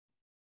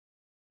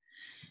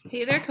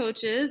Hey there,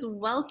 coaches.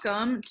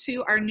 Welcome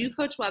to our new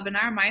coach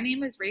webinar. My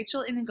name is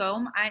Rachel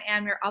Inigome. I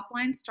am your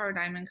Upline Star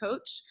Diamond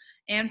coach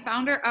and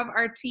founder of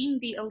our team,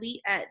 the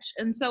Elite Edge.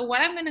 And so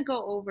what I'm going to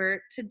go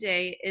over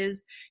today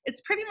is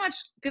it's pretty much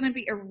going to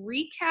be a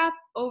recap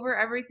over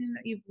everything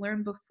that you've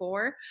learned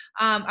before.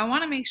 I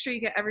want to make sure you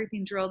get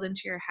everything drilled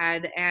into your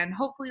head, and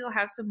hopefully you'll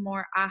have some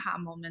more aha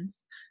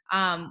moments.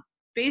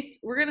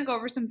 We're going to go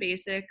over some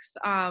basics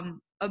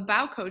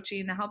about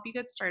coaching to help you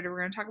get started.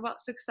 We're going to talk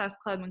about Success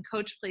Club and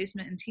coach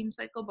placement and team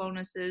cycle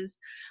bonuses,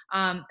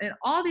 and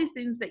all these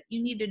things that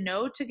you need to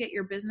know to get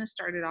your business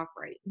started off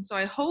right. And so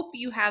I hope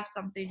you have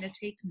something to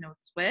take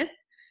notes with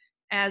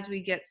as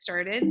we get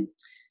started.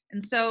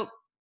 And so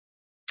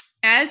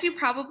as you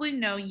probably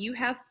know, you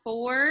have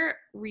 4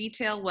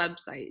 retail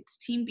websites: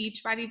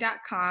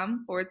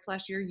 teambeachbody.com /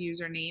 your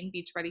username,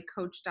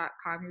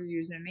 beachbodycoach.com, your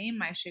username,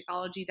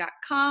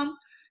 myshakeology.com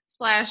 /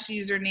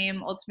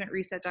 username,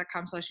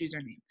 ultimatereset.com /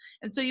 username.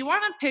 And so you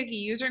want to pick a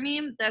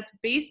username that's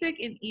basic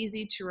and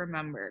easy to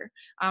remember.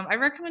 I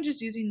recommend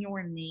just using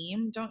your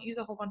name. Don't use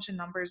a whole bunch of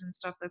numbers and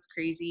stuff that's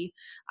crazy.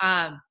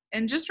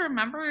 And just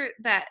remember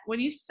that when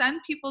you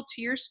send people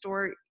to your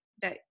store,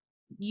 that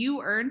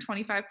you earn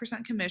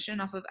 25%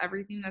 commission off of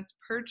everything that's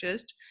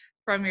purchased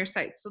from your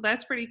site. So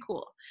that's pretty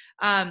cool.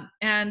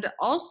 And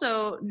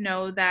also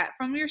know that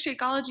from your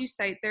Shakeology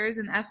site, there is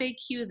an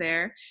FAQ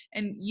there,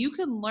 and you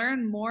can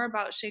learn more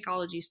about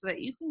Shakeology so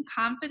that you can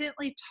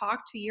confidently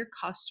talk to your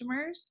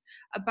customers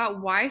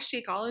about why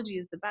Shakeology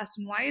is the best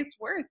and why it's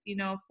worth,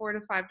 $4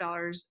 to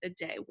 $5 a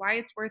day, why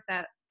it's worth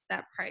that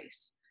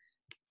price.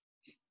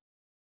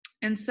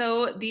 And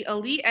so the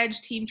Elite Edge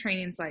team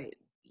training site,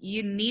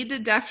 you need to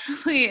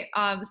definitely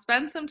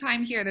spend some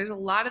time here. There's a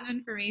lot of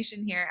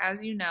information here,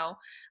 as you know.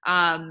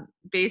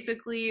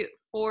 Basically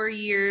 4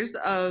 years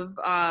of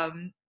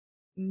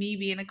me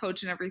being a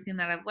coach and everything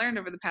that I've learned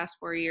over the past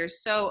 4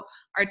 years. So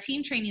our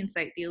team training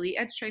site, the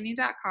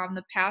eliteedgetraining.com,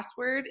 the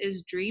password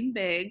is dream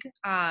big.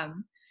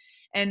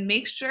 And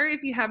make sure,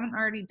 if you haven't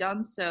already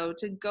done so,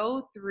 to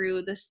go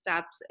through the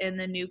steps in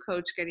the new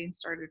coach getting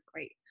started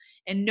right.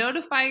 And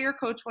notify your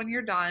coach when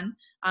you're done,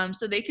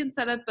 so they can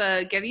set up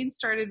a getting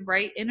started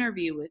right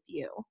interview with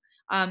you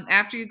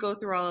after you go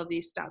through all of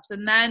these steps.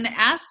 And then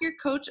ask your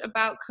coach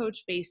about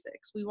Coach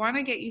Basics. We want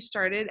to get you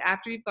started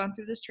after you've gone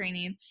through this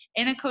training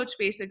in a Coach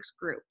Basics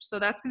group. So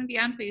that's going to be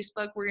on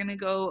Facebook. We're going to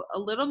go a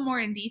little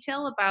more in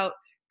detail about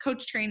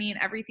coach training,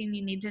 everything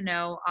you need to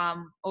know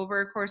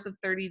over a course of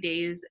 30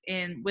 days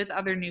with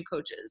other new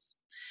coaches.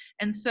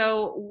 And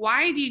so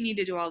why do you need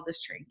to do all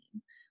this training?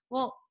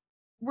 Well,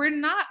 we're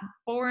not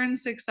born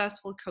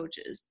successful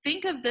coaches.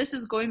 Think of this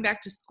as going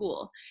back to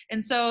school.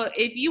 And so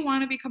if you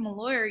want to become a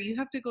lawyer, you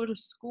have to go to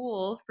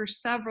school for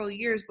several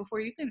years before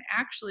you can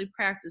actually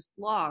practice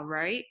law,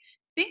 right?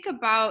 Think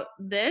about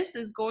this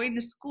as going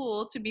to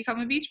school to become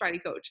a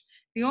Beachbody coach.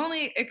 The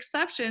only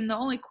exception, the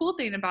only cool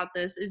thing about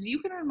this is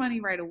you can earn money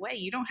right away.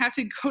 You don't have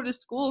to go to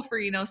school for,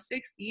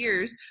 6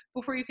 years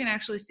before you can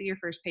actually see your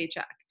first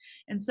paycheck.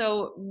 And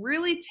so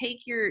really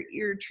take your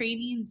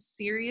training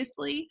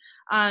seriously.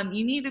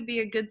 You need to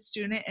be a good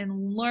student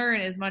and learn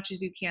as much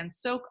as you can,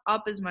 soak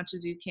up as much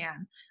as you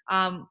can.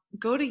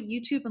 Go to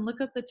YouTube and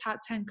look up the top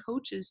 10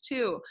 coaches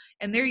too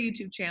and their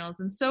YouTube channels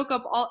and soak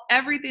up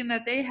everything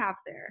that they have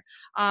there.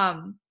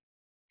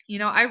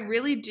 I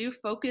really do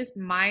focus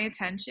my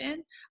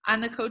attention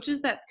on the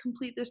coaches that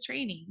complete this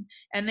training.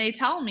 And they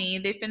tell me,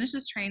 they finish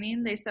this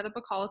training, they set up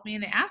a call with me,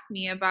 and they ask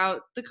me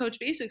about the Coach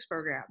Basics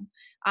program.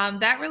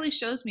 That really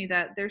shows me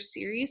that they're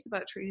serious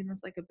about treating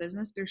this like a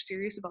business. They're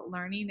serious about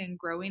learning and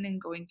growing and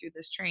going through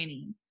this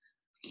training.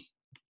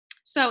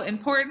 So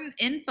important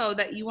info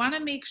that you want to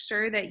make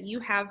sure that you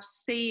have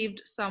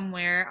saved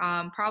somewhere,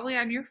 probably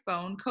on your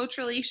phone: Coach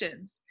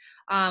Relations.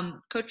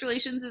 Coach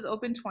Relations is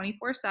open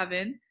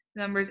 24/7.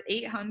 The number is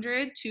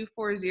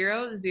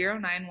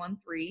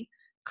 800-240-0913.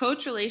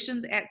 Coach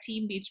Relations at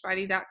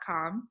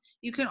teambeachbody.com.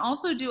 You can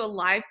also do a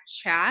live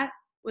chat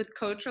with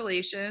Coach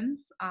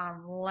Relations.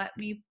 Let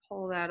me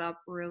pull that up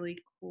really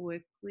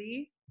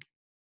quickly.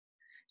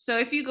 So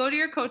if you go to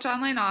your Coach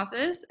Online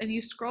office and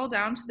you scroll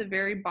down to the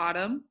very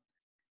bottom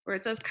where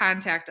it says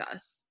contact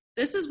us,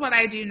 this is what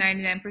I do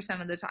 99%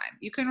 of the time.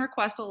 You can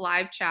request a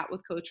live chat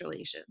with Coach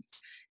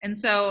Relations. And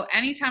so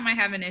anytime I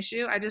have an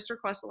issue, I just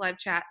request a live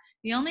chat.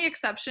 The only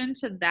exception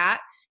to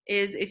that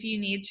is if you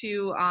need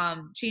to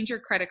change your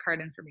credit card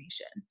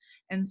information.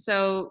 And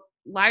so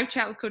live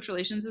chat with Coach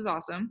Relations is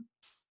awesome.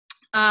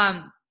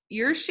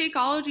 Your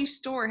Shakeology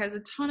store has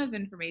a ton of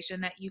information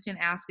that you can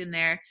ask in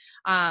there.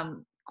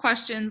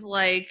 Questions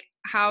like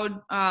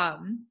how,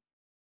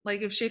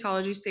 like if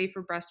Shakeology is safe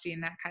for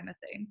breastfeeding, that kind of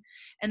thing.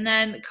 And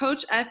then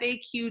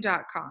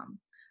coachfaq.com.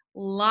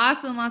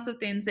 Lots and lots of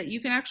things that you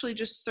can actually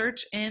just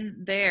search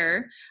in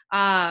there.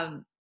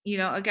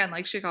 Again,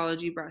 like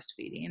Shakeology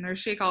breastfeeding, or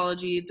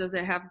Shakeology, does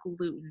it have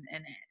gluten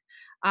in it?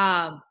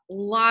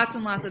 Lots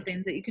and lots of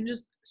things that you can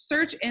just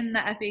search in the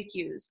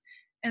FAQs.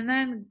 And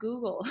then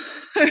Google.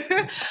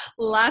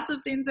 Lots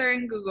of things are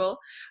in Google.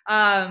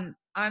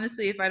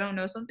 Honestly, if I don't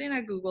know something,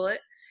 I Google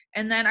it.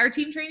 And then our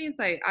team training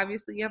site,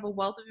 obviously you have a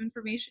wealth of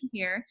information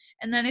here.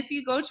 And then if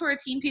you go to our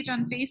team page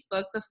on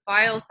Facebook, the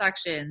file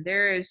section,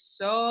 there is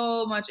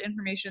so much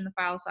information in the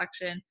file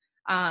section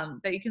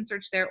that you can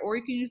search there, or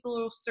you can use the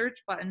little search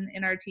button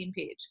in our team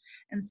page.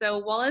 And so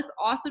while it's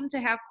awesome to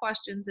have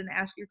questions and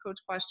ask your coach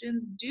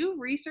questions, do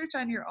research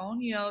on your own,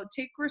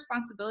 take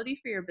responsibility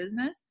for your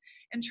business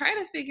and try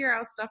to figure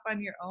out stuff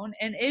on your own.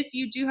 And if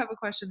you do have a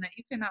question that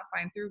you cannot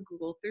find through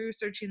Google, through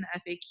searching the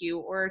FAQ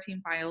or our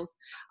team files,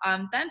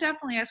 then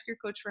definitely ask your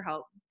coach for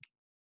help.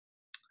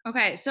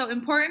 Okay, so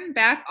important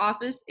back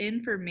office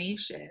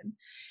information.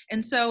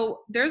 And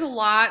so there's a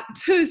lot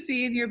to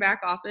see in your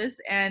back office.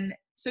 And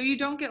so you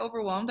don't get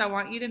overwhelmed, I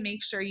want you to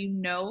make sure you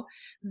know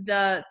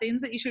the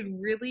things that you should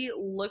really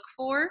look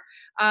for.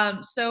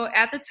 So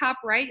at the top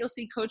right, you'll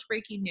see Coach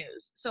Breaking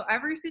News. So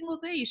every single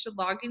day, you should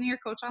log into your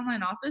Coach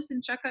Online office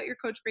and check out your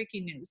Coach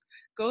Breaking News.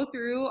 Go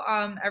through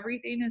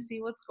everything and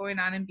see what's going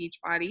on in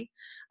Beachbody.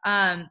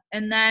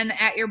 And then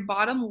at your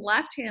bottom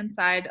left-hand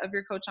side of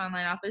your Coach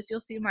Online office, you'll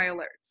see My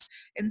Alerts.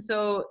 And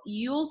so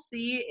you'll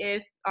see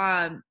if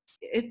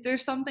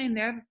there's something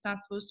there that's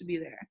not supposed to be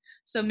there.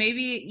 So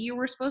maybe you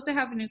were supposed to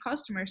have a new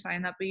customer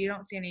sign up, but you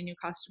don't see any new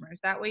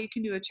customers. That way you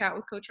can do a chat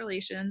with Coach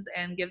Relations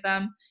and give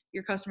them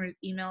your customer's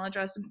email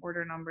address and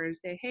order numbers.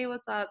 Say, hey,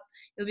 what's up?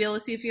 You'll be able to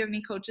see if you have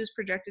any coaches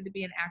projected to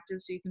be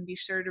inactive, so you can be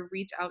sure to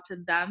reach out to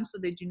them so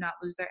they do not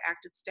lose their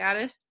active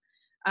status.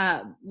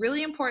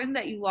 Really important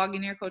that you log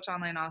in your Coach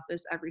Online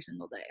office every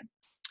single day.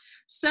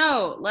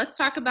 So let's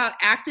talk about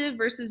active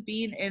versus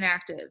being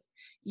inactive.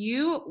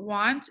 You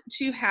want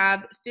to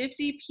have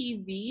 50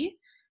 PV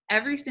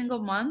every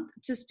single month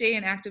to stay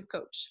an active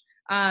coach.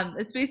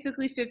 It's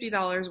basically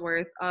 $50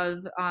 worth of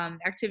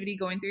activity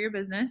going through your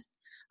business.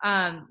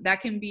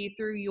 That can be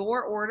through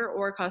your order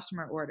or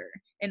customer order.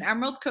 An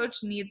Emerald coach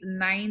needs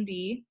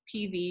 90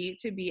 PV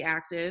to be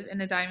active,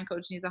 and a Diamond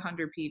coach needs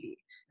 100 PV.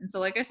 And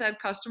so, like I said,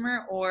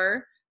 customer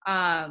or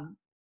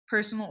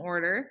personal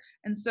order.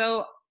 And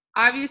so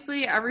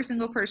obviously, every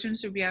single person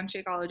should be on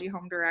Shakeology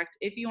Home Direct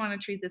if you want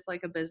to treat this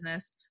like a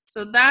business.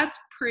 So that's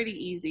pretty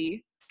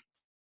easy.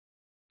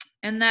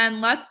 And then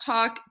let's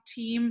talk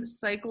team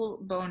cycle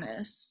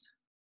bonus.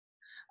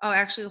 Oh,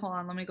 actually, hold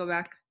on. Let me go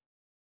back.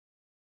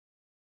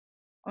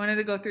 I wanted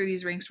to go through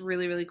these ranks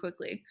really, really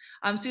quickly.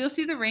 So you'll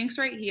see the ranks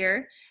right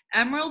here.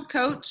 Emerald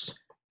coach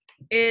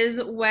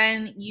is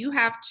when you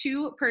have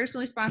 2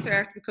 personally sponsored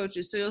active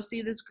coaches. So you'll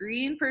see this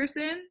green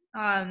person,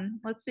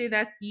 let's say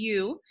that's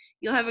you.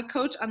 You'll have a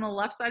coach on the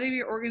left side of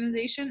your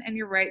organization and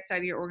your right side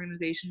of your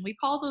organization. We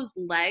call those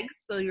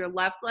legs, so your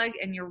left leg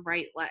and your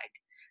right leg.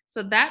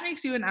 So that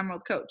makes you an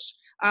Emerald coach.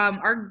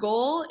 Our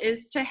goal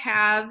is to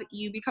have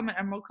you become an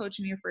Emerald coach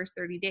in your first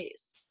 30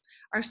 days.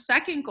 Our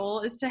second goal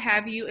is to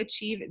have you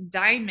achieve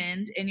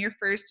Diamond in your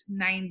first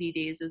 90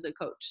 days as a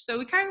coach. So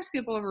we kind of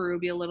skip over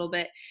Ruby a little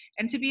bit.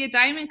 And to be a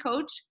Diamond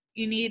coach,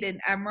 you need an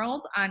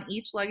Emerald on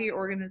each leg of your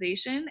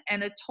organization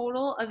and a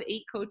total of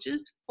 8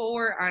 coaches,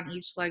 4 on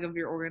each leg of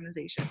your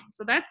organization.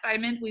 So that's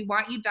Diamond. We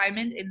want you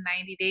Diamond in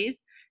 90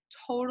 days.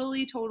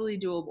 Totally, totally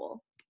doable.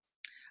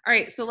 All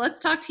right, so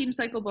let's talk team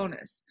cycle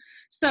bonus.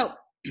 So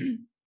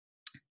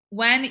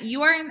when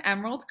you are an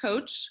Emerald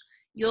coach,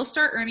 you'll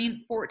start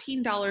earning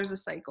 $14 a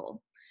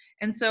cycle.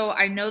 And so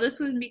I know this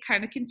can be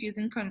kind of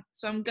confusing,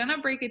 so I'm going to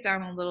break it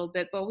down a little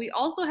bit, but we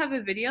also have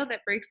a video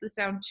that breaks this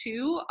down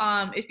too.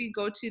 If you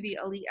go to the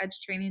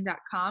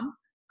eliteedgetraining.com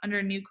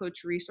under new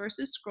coach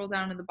resources, scroll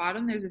down to the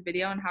bottom, there's a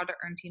video on how to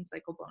earn team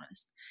cycle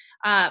bonus.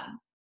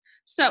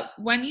 So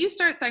when you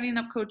start signing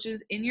up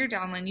coaches in your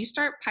downline, you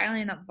start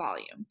piling up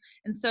volume.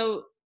 And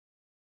so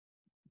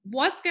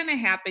what's going to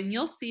happen,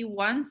 you'll see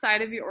one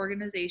side of your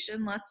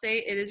organization, let's say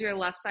it is your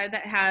left side,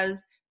 that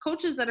has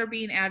coaches that are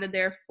being added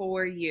there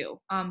for you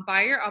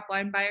by your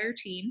upline, by your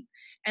team,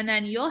 and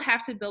then you'll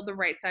have to build the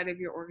right side of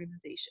your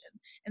organization.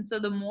 And so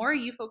the more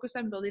you focus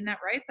on building that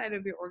right side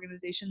of your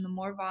organization, the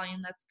more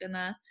volume that's going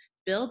to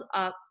build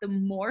up, the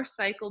more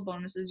cycle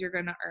bonuses you're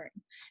going to earn.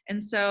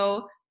 And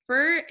so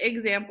for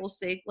example's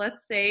sake,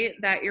 let's say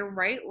that your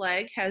right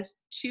leg has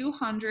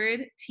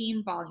 200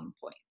 team volume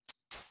points.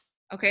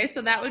 Okay,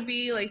 so that would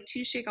be like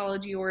 2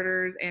 Shakeology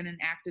orders and an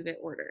Activate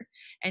order.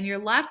 And your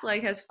left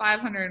leg has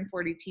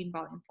 540 team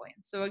volume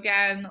points. So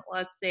again,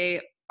 let's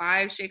say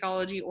 5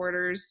 Shakeology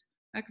orders.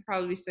 That could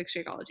probably be 6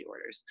 Shakeology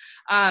orders.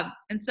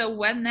 And so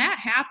when that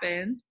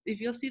happens, if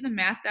you'll see the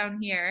math down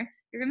here,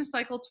 you're going to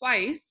cycle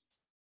twice.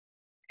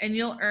 And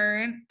you'll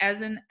earn,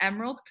 as an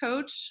Emerald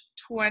coach,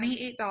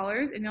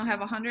 $28, and you'll have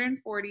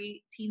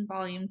 140 team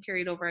volume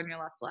carried over on your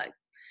left leg.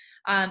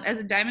 As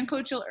a Diamond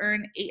coach, you'll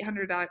earn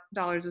 $800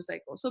 a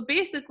cycle. So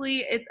basically,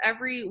 it's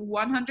every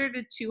 100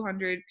 to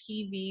 200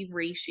 PV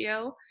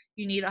ratio.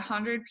 You need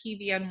 100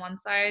 PV on one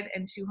side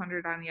and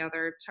 200 on the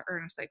other to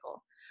earn a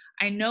cycle.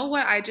 I know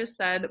what I just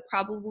said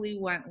probably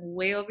went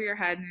way over your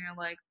head and you're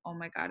like, oh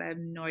my God, I have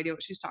no idea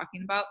what she's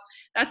talking about.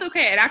 That's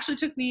okay. It actually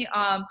took me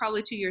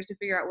probably 2 years to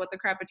figure out what the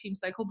crap a team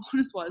cycle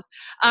bonus was.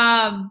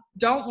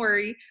 Don't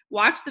worry.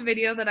 Watch the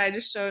video that I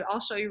just showed. I'll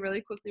show you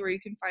really quickly where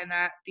you can find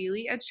that.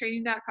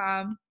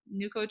 eliteedgetraining.com,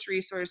 new coach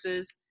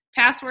resources.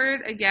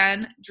 Password,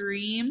 again,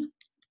 dream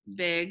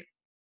big.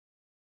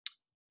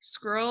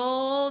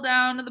 Scroll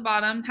down to the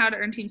bottom, how to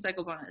earn team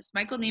cycle bonus.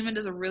 Michael Neiman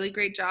does a really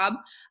great job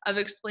of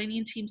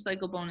explaining team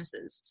cycle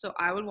bonuses. So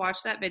I would watch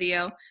that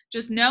video.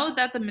 Just know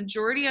that the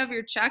majority of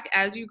your check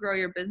as you grow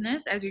your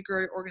business, as you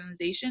grow your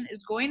organization,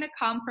 is going to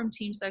come from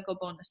team cycle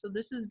bonus. So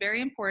this is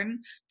very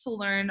important to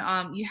learn.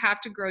 You have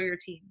to grow your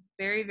team.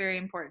 Very, very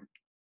important.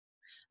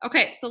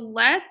 Okay, so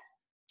let's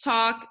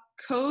talk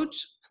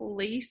coach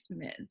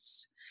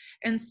placements.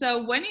 And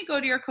so when you go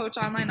to your coach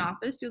online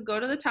office, you'll go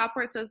to the top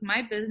where it says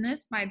my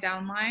business, my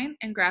downline,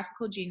 and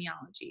graphical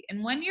genealogy.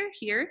 And when you're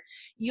here,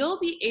 you'll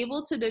be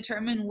able to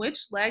determine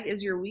which leg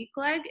is your weak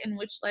leg and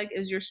which leg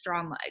is your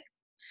strong leg.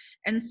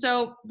 And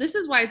so this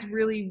is why it's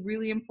really,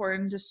 really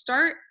important to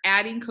start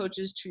adding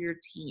coaches to your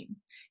team.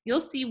 You'll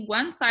see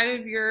one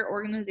side of your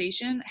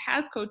organization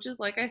has coaches,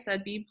 like I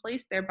said, being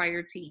placed there by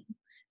your team.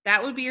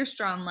 That would be your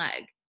strong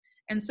leg.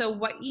 And so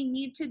what you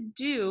need to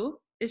do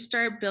is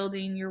start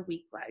building your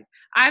weak leg.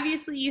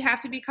 Obviously, you have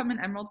to become an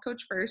Emerald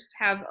coach first,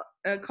 have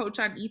a coach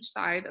on each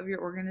side of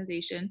your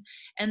organization.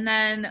 And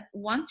then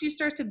once you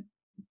start to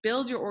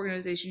build your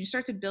organization, you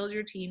start to build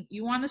your team,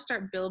 you want to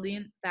start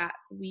building that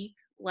weak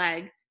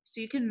leg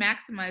so you can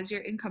maximize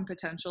your income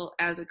potential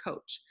as a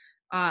coach.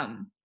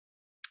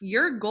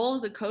 Your goal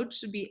as a coach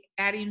should be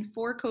adding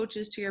 4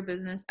 coaches to your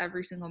business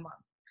every single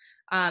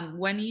month.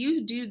 When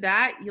you do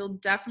that, you'll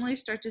definitely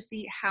start to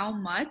see how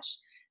much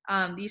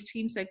these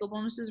team cycle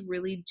bonuses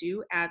really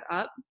do add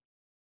up.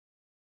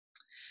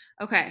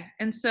 Okay,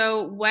 and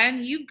so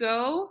when you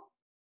go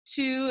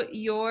to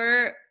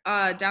your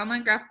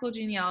downline graphical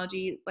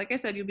genealogy, like I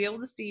said, you'll be able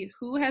to see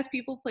who has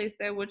people placed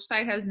there, which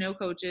side has no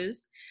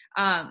coaches.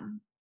 And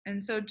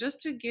so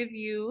just to give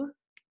you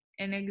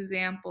an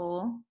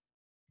example,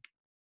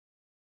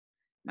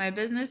 my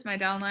business, my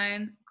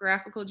downline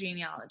graphical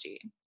genealogy.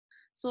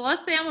 So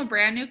let's say I'm a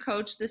brand new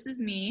coach. This is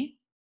me.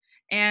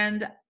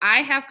 And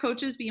I have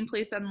coaches being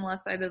placed on the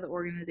left side of the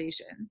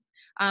organization.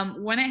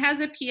 When it has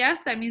a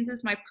PS, that means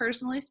it's my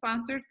personally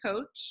sponsored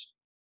coach.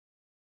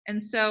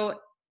 And so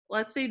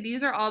let's say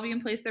these are all being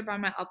placed there by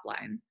my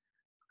upline.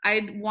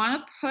 I'd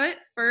want to put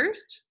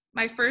first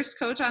my first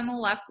coach on the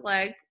left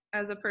leg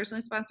as a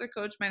personally sponsored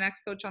coach, my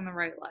next coach on the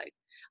right leg.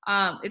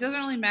 It doesn't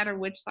really matter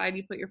which side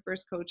you put your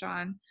first coach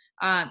on.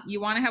 You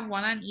want to have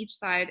one on each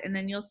side, and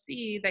then you'll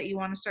see that you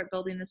want to start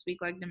building this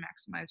weak leg to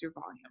maximize your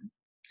volume.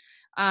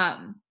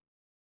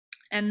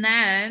 And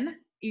then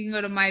you can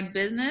go to my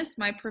business,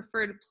 my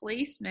preferred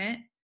placement.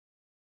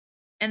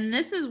 And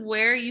this is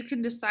where you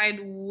can decide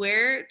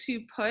where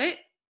to put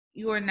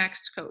your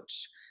next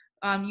coach.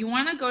 You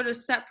want to go to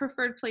set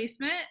preferred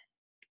placement,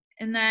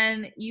 and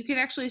then you can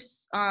actually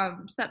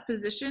set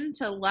position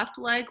to left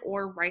leg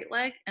or right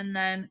leg, and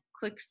then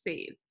click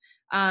save.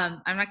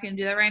 I'm not going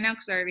to do that right now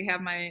because I already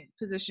have my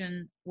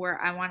position where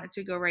I want it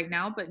to go right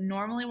now. But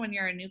normally when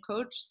you're a new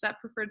coach, set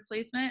preferred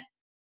placement,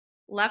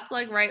 left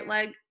leg, right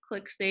leg,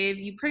 click save.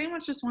 You pretty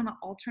much just want to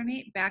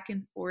alternate back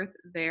and forth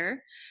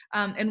there.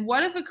 And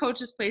what if a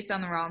coach is placed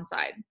on the wrong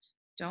side?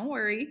 Don't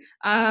worry.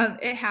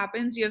 It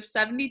happens. You have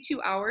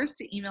 72 hours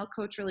to email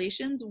coach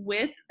relations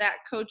with that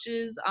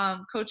coach's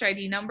coach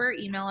ID number,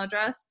 email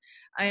address,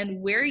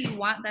 and where you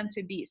want them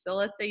to be. So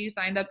let's say you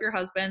signed up your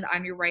husband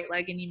on your right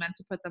leg and you meant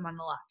to put them on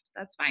the left.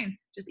 That's fine.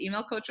 Just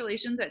email coach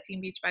relations at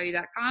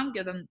teambeachbody.com,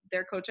 give them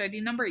their coach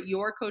ID number,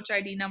 your coach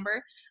ID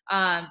number,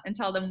 and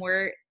tell them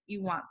where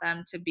you want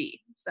them to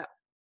be. So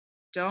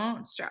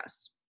don't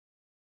stress.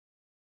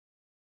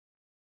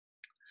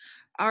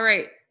 All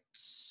right.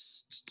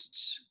 So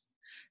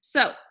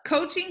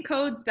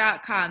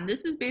coachingcodes.com.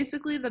 This is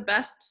basically the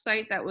best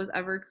site that was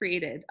ever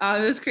created.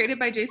 It was created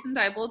by Jason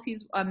Diebold.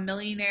 He's a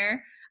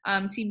millionaire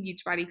Team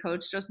Beachbody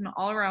coach, just an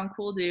all-around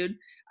cool dude.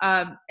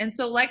 And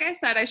so like I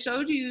said, I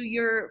showed you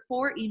your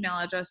 4 email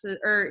addresses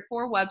or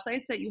 4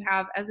 websites that you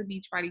have as a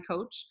Beachbody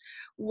coach.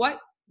 What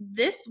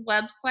this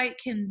website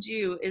can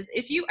do is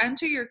if you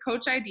enter your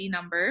coach ID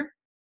number,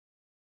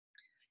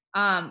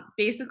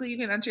 basically you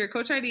can enter your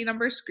coach ID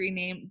number, screen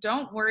name.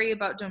 Don't worry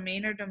about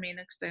domain or domain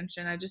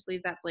extension. I just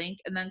leave that blank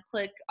and then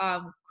click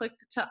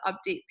to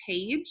update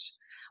page.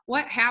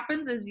 What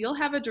happens is you'll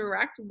have a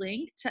direct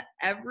link to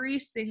every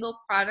single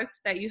product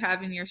that you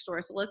have in your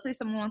store. So let's say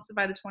someone wants to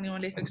buy the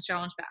 21-Day Fix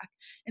Challenge pack.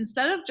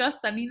 Instead of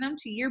just sending them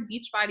to your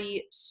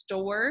Beachbody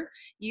store,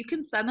 you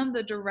can send them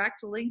the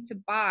direct link to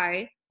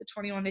buy the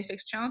 21-Day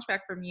Fix Challenge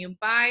pack from you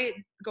by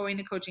going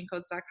to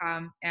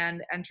coachingcodes.com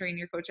and entering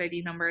your coach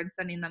ID number and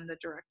sending them the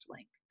direct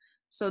link.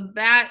 So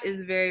that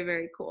is very,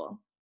 very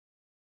cool.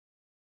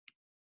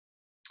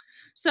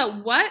 So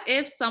what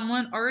if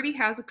someone already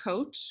has a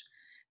coach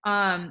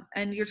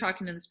and you're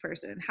talking to this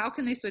person? How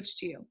can they switch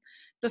to you?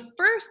 The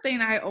first thing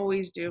I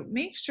always do,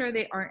 make sure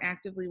they aren't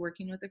actively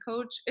working with a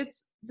coach.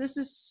 This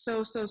is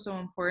so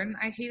important.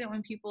 I hate it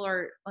when people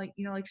are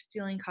like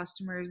stealing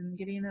customers and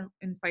getting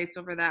in fights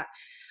over that.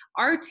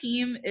 Our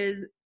team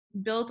is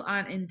built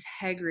on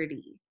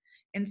integrity.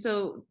 And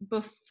so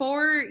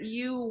before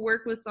you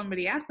work with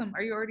somebody, ask them,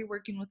 are you already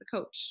working with a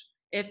coach?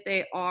 If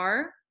they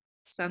are,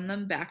 send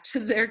them back to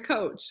their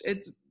coach.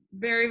 It's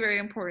very, very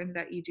important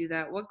that you do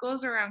that. What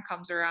goes around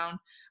comes around.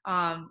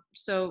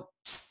 So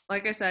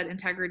like I said,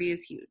 integrity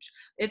is huge.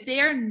 If they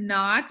are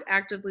not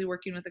actively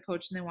working with a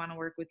coach and they want to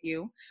work with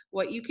you,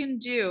 what you can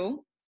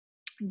do,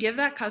 give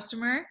that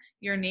customer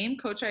your name,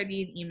 coach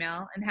ID, and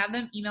email, and have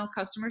them email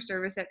customer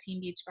service at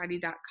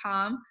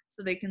teambeachbody.com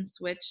so they can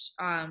switch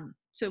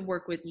to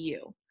work with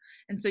you.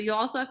 And so you'll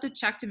also have to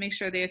check to make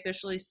sure they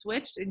officially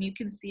switched, and you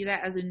can see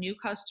that as a new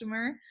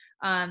customer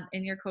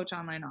in your Coach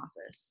Online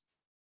office.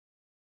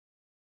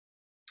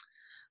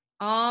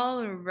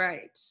 All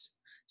right.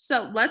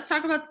 So let's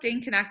talk about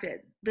staying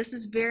connected. This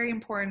is very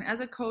important. As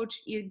a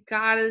coach, you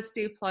gotta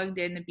stay plugged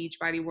in to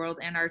Beachbody World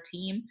and our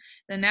team.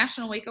 The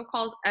National Wake Up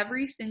Calls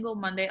every single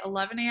Monday,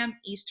 11 a.m.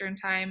 Eastern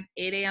Time,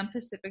 8 a.m.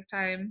 Pacific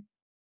Time,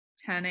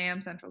 10 a.m.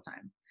 Central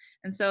Time.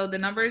 And so the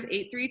number is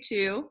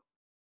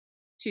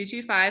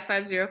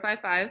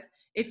 832-225-5055.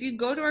 If you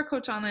go to our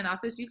Coach Online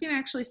office, you can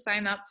actually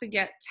sign up to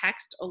get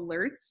text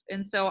alerts.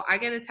 And so I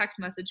get a text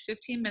message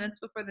 15 minutes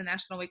before the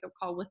National Wake Up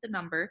Call with the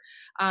number.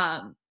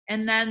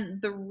 And then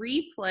the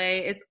replay,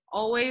 it's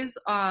always,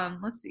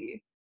 let's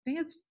see, I think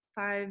it's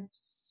five.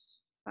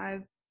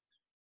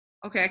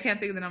 Okay, I can't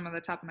think of the number on the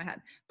top of my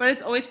head, but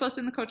it's always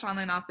posted in the Coach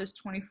Online office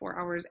 24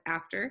 hours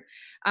after.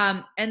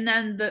 And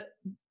then the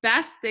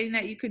best thing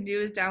that you can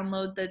do is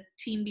download the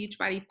Team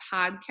Beachbody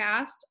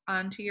podcast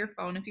onto your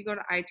phone. If you go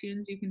to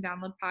iTunes, you can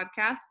download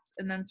podcasts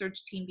and then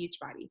search Team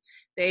Beachbody.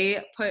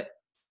 They put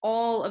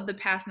all of the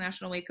past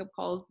National Wake Up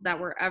Calls that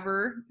were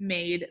ever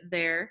made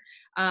there.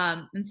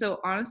 And so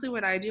honestly,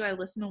 what I do, I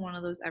listen to one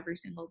of those every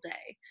single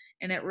day.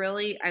 And it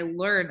really, I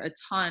learn a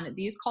ton.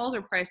 These calls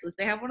are priceless.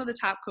 They have one of the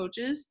top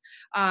coaches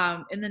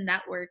in the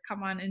network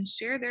come on and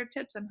share their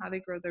tips on how they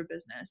grow their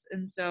business.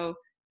 And so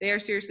they are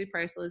seriously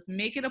priceless.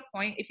 Make it a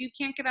point. If you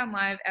can't get on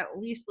live, at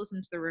least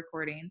listen to the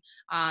recording.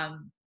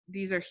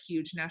 These are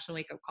huge. National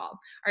Wake Up Call.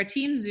 Our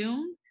team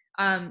Zoom,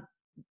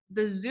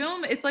 the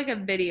Zoom, it's like a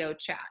video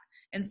chat.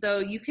 And so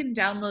you can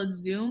download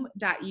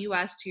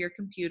zoom.us to your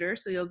computer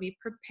so you'll be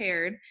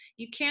prepared.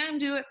 You can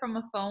do it from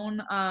a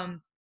phone,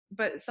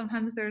 but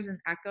sometimes there's an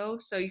echo,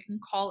 so you can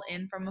call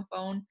in from a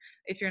phone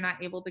if you're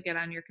not able to get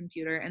on your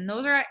computer. And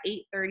those are at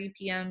 8:30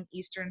 p.m.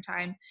 Eastern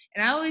Time.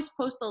 And I always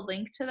post the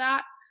link to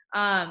that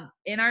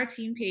in our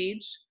team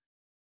page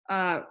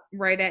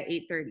right at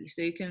 8:30,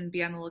 so you can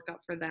be on the lookout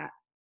for that.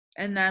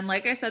 And then,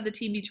 like I said, the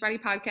Team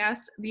Beachbody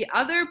podcast. The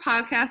other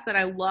podcast that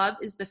I love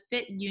is the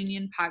Fit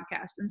Union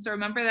podcast. And so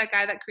remember that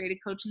guy that created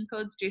coaching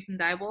codes, Jason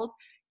Diebold?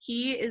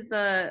 He is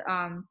the,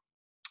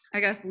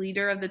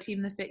 leader of the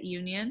team, the Fit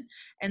Union.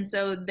 And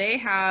so they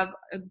have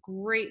a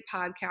great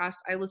podcast.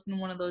 I listen to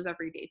one of those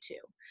every day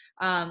too.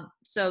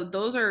 So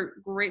those are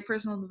great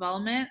personal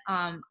development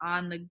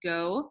on the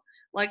go.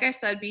 Like I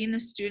said, being a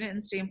student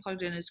and staying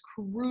plugged in is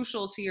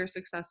crucial to your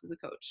success as a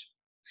coach.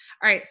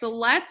 All right, so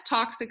let's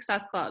talk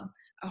Success Club.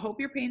 I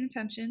hope you're paying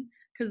attention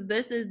because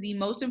this is the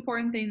most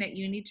important thing that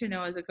you need to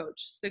know as a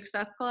coach.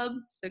 Success Club,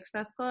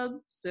 Success Club,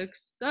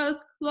 Success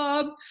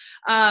Club.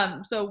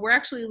 So we're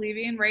actually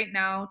leaving right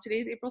now.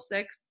 Today's April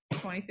 6th,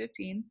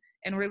 2015,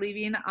 and we're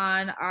leaving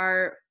on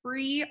our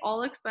free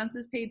all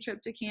expenses paid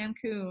trip to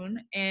Cancun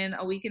in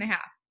a week and a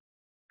half,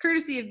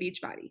 courtesy of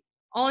Beachbody.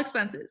 All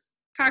expenses,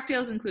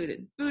 cocktails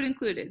included, food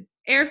included,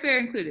 airfare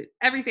included,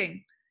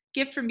 everything.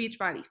 Gift from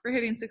Beachbody for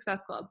hitting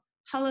Success Club.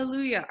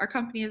 Hallelujah. Our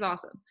company is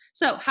awesome.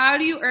 So how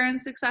do you earn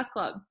Success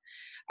Club?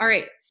 All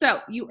right. So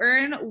you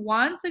earn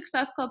 1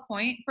 Success Club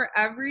point for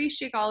every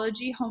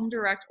Shakeology Home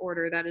Direct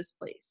order that is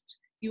placed.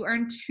 You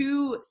earn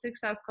 2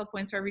 Success Club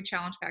points for every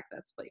challenge pack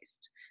that's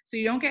placed. So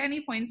you don't get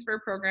any points for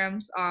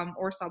programs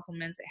or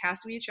supplements. It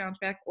has to be a challenge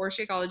pack or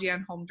Shakeology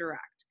on Home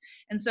Direct.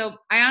 And so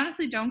I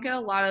honestly don't get a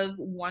lot of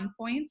 1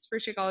 points for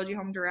Shakeology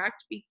Home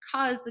Direct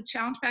because the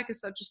challenge pack is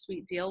such a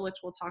sweet deal, which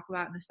we'll talk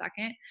about in a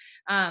second.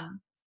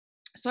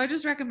 So I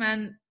just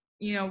recommend,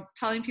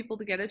 telling people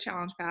to get a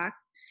challenge pack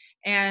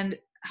and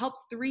help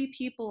 3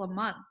 people a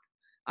month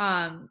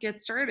get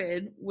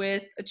started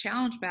with a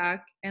challenge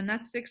pack, and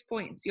that's 6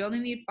 points. You only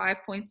need 5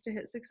 points to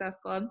hit Success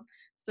Club.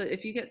 So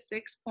if you get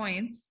 6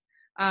 points,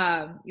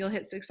 you'll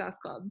hit Success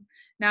Club.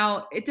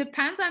 Now, it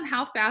depends on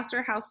how fast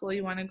or how slow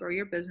you want to grow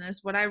your business.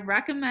 What I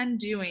recommend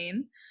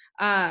doing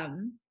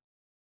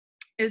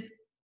is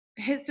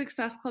hit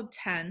Success Club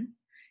 10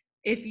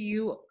 if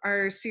you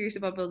are serious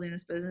about building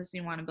this business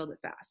and you want to build it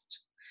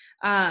fast.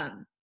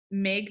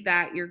 Make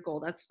that your goal.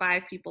 That's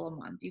 5 people a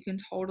month. You can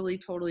totally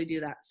do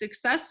that.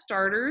 Success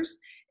Starters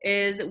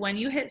is when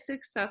you hit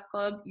Success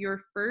Club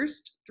your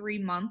first 3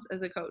 months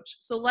as a coach.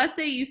 So let's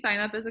say you sign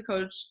up as a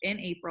coach in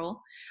April.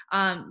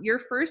 Your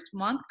first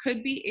month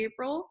could be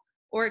April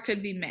or it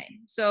could be May.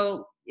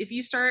 So if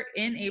you start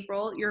in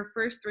April, your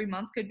first 3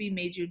 months could be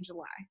May, June,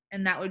 July,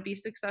 and that would be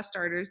Success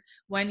Starters.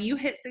 When you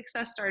hit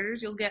Success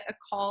Starters, you'll get a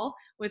call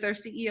with our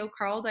CEO,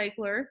 Carl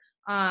Deichler.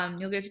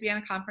 You'll get to be on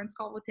a conference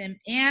call with him,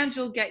 and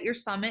you'll get your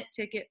summit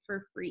ticket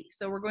for free.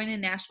 So we're going to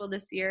Nashville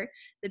this year.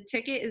 The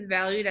ticket is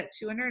valued at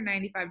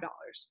 $295.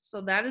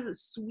 So that is a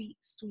sweet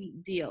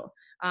deal.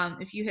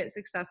 If you hit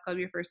Success Club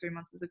your first 3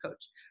 months as a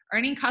coach.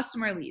 Earning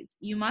customer leads.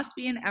 You must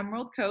be an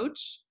Emerald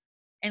coach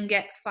and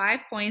get 5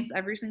 points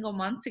every single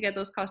month to get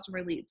those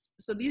customer leads.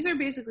 So these are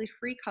basically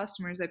free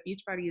customers that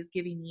Beachbody is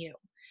giving you.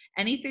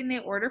 Anything they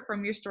order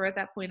from your store at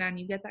that point on,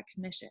 you get that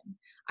commission.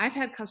 I've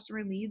had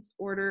customer leads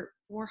order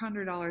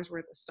 $400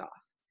 worth of stuff.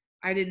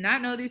 I did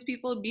not know these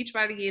people.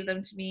 Beachbody gave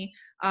them to me,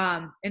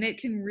 and it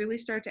can really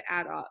start to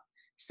add up.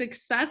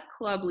 Success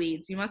Club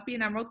leads. You must be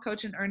an Emerald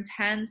coach and earn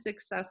 10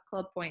 Success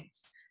Club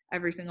points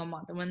every single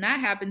month. And when that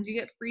happens, you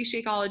get free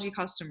Shakeology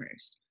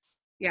customers.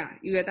 Yeah,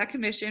 you get that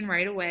commission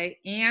right away.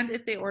 And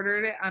if they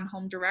ordered it on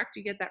Home Direct,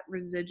 you get that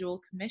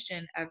residual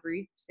commission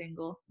every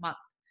single month.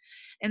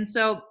 And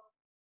so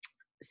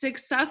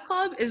Success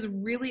Club is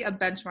really a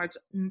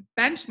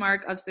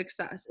benchmark of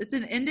success. It's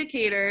an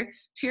indicator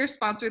to your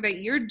sponsor that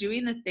you're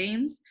doing the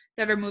things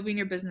that are moving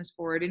your business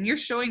forward, and you're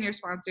showing your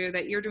sponsor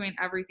that you're doing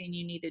everything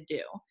you need to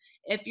do.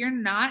 If you're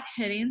not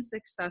hitting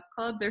Success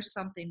Club, there's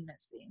something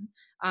missing.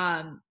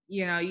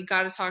 You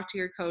got to talk to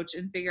your coach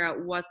and figure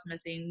out what's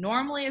missing.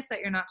 Normally, it's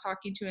that you're not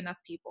talking to enough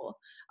people.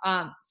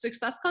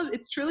 Success Club,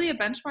 it's truly a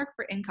benchmark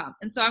for income.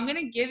 And so I'm going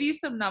to give you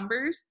some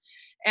numbers.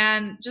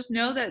 And just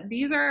know that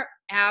these are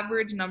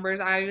average numbers.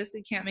 I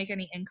obviously can't make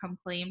any income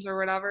claims or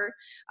whatever,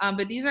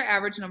 but these are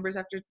average numbers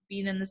after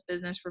being in this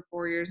business for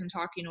 4 years and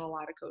talking to a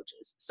lot of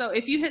coaches. So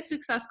if you hit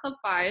Success Club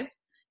 5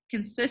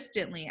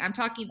 consistently, I'm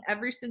talking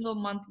every single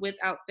month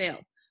without fail,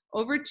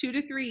 over 2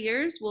 to 3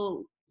 years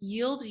will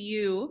yield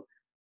you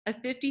a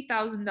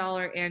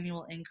 $50,000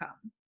 annual income.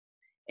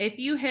 If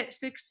you hit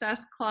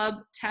Success Club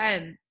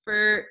 10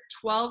 for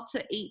 12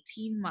 to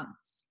 18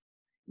 months,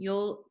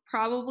 you'll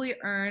probably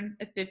earn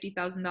a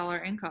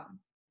 $50,000 income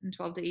in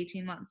 12 to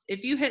 18 months.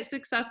 If you hit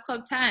Success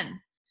Club 10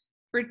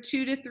 for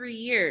 2 to 3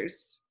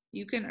 years,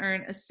 you can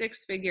earn a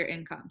 6-figure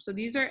income. So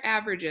these are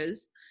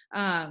averages.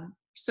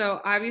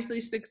 So obviously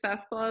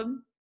Success Club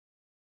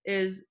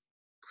is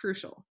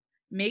crucial.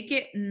 Make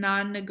it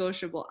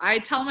non-negotiable. I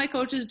tell my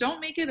coaches,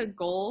 don't make it a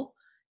goal.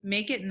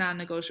 Make it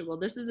non-negotiable.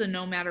 This is a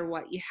no matter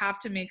what. You have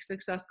to make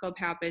Success Club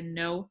happen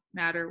no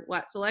matter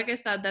what. So like I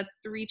said, that's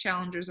 3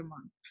 challengers a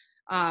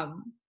month.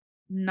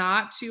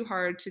 Not too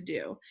hard to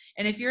do.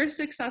 And if you're a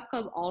Success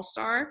Club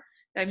All-Star,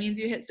 that means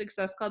you hit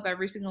Success Club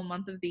every single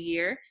month of the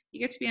year. You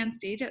get to be on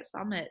stage at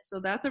Summit. So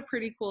that's a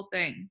pretty cool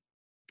thing.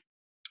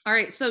 All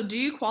right, so do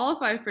you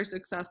qualify for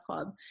Success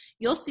Club?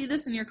 You'll see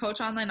this in your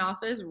Coach Online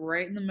office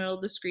right in the middle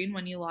of the screen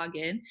when you log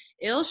in.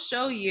 It'll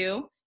show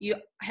you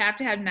have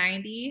to have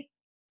 90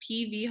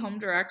 PV Home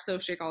Direct, so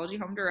Shakeology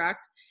Home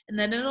Direct, and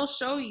then it'll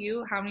show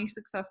you how many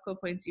Success Club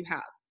points you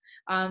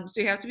have. So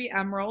you have to be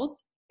Emerald,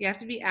 you have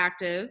to be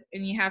active,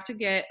 and you have to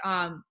get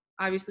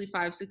obviously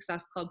 5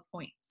 Success Club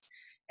points.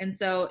 And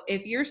so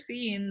if you're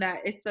seeing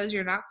that it says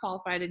you're not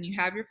qualified and you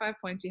have your 5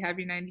 points, you have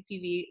your 90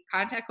 PV,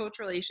 contact Coach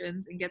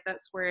Relations and get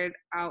that squared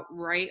out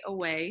right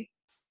away.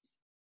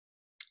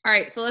 All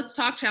right, so let's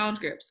talk challenge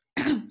groups.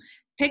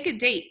 Pick a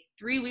date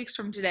 3 weeks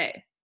from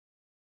today.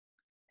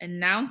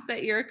 Announce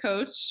that you're a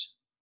coach.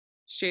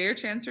 Share your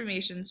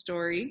transformation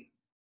story.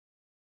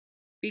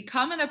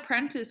 Become an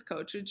apprentice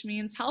coach, which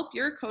means help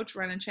your coach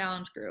run a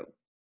challenge group.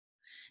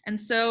 And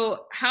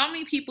so how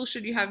many people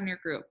should you have in your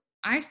group?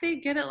 I say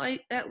get it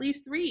like at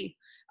least 3.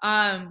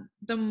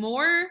 The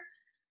more,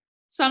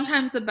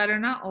 sometimes the better,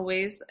 not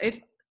always. If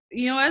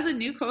as a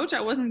new coach,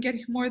 I wasn't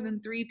getting more than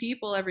 3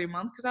 people every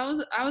month because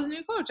I was a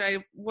new coach. I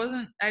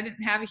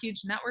didn't have a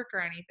huge network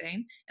or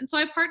anything. And so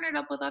I partnered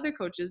up with other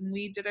coaches and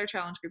we did our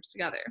challenge groups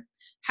together.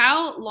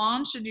 How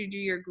long should you do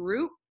your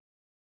group?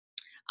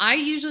 I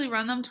usually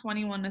run them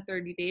 21 to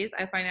 30 days.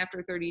 I find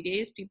after 30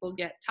 days, people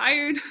get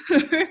tired.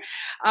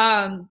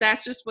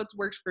 That's just what's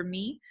worked for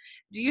me.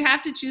 Do you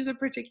have to choose a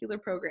particular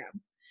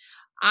program?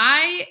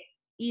 I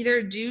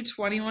either do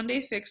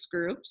 21-day fixed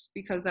groups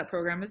because that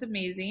program is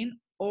amazing,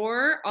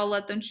 or I'll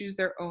let them choose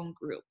their own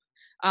group.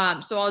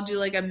 So I'll do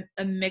like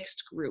a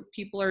mixed group.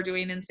 People are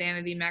doing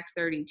Insanity, Max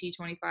 30,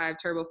 T25,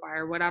 Turbo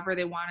Fire, whatever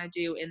they want to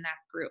do in that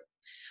group.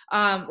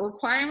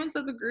 Requirements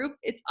of the group,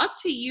 it's up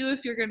to you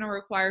if you're going to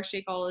require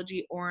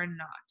Shakeology or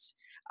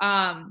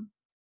not.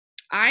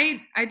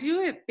 I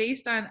do it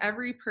based on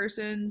every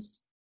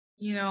person's,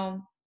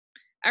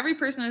 every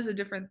person has a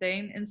different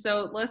thing. And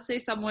so let's say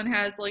someone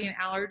has like an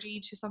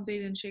allergy to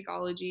something in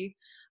Shakeology.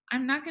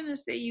 I'm not going to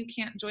say you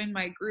can't join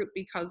my group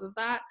because of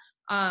that.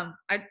 I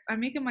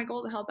make it my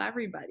goal to help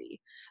everybody.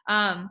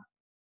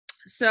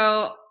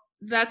 So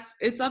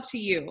it's up to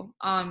you.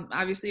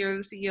 Obviously you're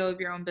the CEO of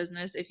your own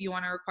business. If you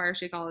want to require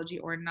Shakeology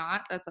or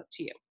not, that's up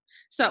to you.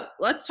 So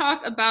let's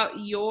talk about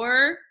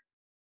your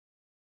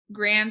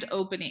grand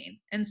opening.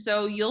 And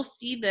so you'll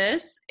see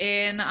this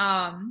in,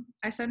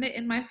 I send it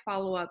in my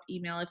follow-up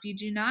email. If you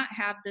do not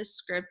have this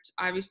script,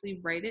 obviously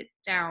write it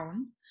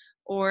down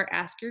or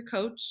ask your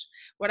coach.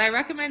 What I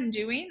recommend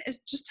doing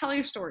is just tell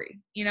your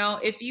story.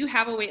 If you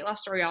have a weight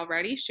loss story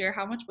already, share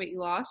how much weight you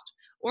lost,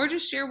 or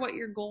just share what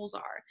your goals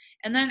are.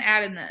 And then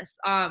add in this.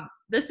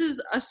 This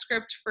is a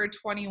script for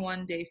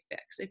 21-day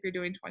fix if you're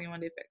doing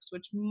 21-day fix,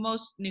 which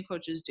most new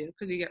coaches do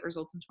because you get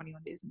results in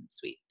 21 days and it's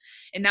sweet.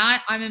 And now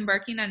I'm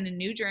embarking on a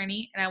new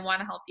journey and I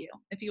want to help you.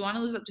 If you want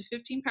to lose up to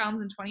 15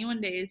 pounds in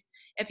 21 days,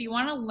 if you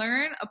want to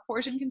learn a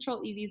portion control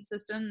eating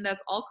system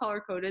that's all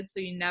color coded so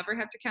you never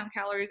have to count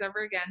calories ever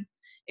again,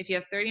 if you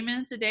have 30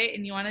 minutes a day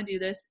and you want to do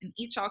this and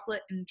eat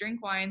chocolate and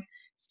drink wine,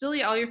 still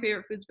eat all your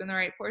favorite foods but in the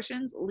right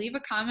portions, leave a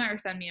comment or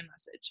send me a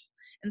message.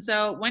 And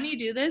so when you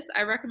do this,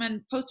 I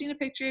recommend posting a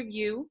picture of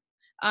you.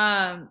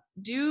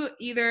 Do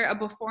either a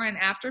before and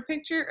after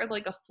picture or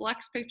like a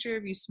flex picture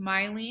of you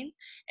smiling.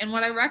 And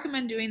what I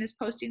recommend doing is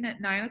posting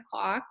at 9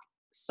 o'clock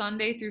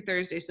Sunday through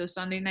Thursday. So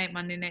Sunday night,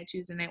 Monday night,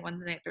 Tuesday night,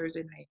 Wednesday night,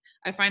 Thursday night.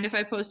 I find if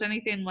I post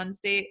anything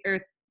Wednesday or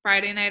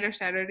Friday night or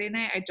Saturday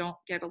night, I don't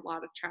get a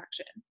lot of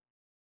traction.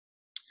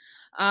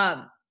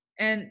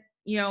 And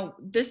you know,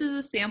 this is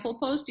a sample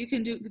post. You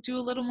can do a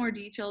little more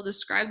detail,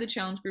 describe the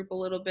challenge group a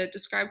little bit,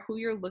 describe who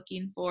you're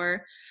looking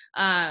for.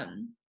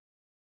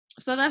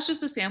 So that's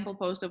just a sample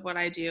post of what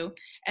I do.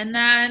 And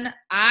then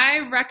I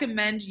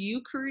recommend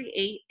you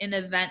create an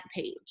event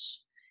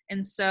page.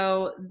 And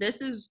so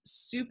this is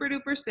super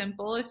duper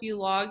simple. If you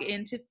log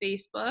into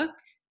Facebook,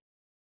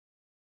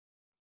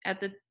 at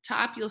the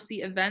top, you'll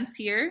see events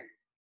here.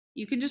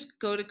 You can just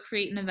go to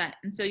create an event.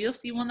 And so you'll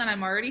see one that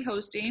I'm already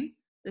hosting.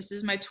 This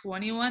is my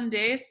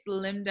 21-day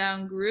slim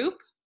down group.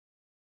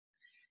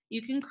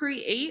 You can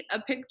create a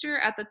picture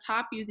at the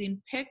top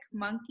using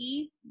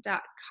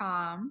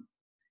pickmonkey.com.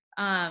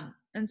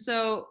 And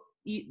so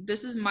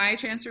this is my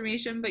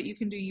transformation, but you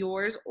can do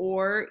yours,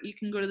 or you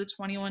can go to the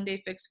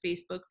 21-day fix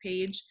Facebook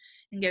page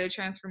and get a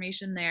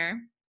transformation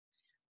there.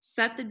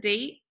 Set the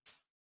date.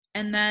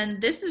 And then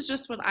this is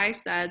just what I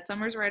said.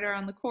 Summer's right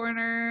around the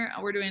corner.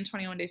 We're doing a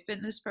 21-day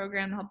fitness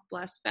program to help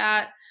bless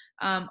fat.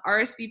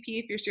 RSVP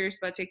if you're serious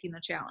about taking the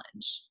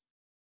challenge.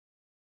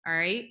 All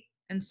right.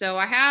 And so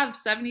I have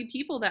 70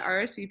 people that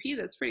RSVP.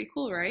 That's pretty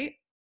cool, right?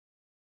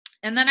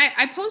 And then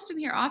I post in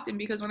here often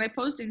because when I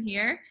post in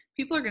here,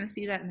 people are going to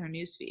see that in their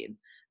newsfeed.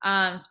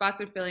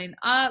 Spots are filling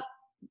up.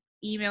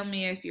 Email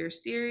me if you're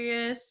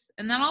serious.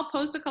 And then I'll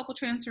post a couple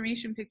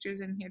transformation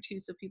pictures in here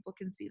too so people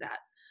can see that.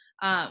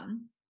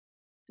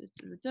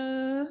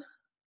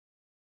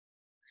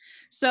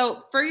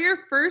 So for your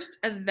first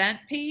event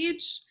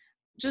page,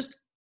 just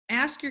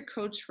ask your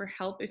coach for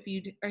help if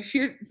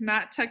you're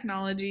not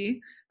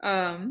technology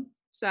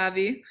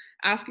savvy.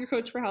 Ask your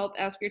coach for help,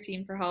 ask your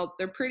team for help.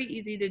 They're pretty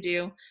easy to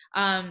do.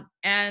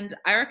 And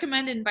I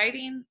recommend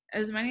inviting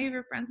as many of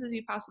your friends as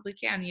you possibly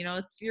can. You know,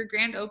 it's your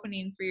grand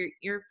opening for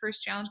your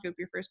first challenge group,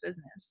 your first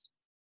business.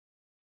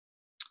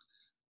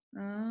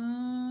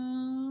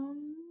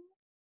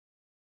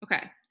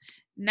 Okay.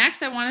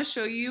 Next, I want to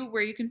show you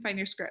where you can find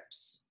your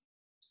scripts.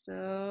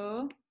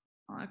 So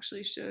I'll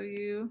actually show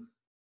you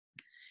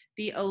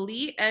the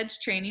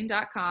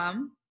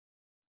eliteedgetraining.com,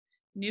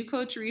 new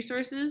coach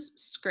resources,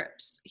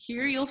 scripts.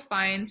 Here you'll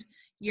find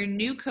your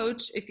new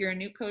coach, if you're a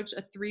new coach,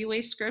 a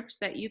 3-way script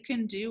that you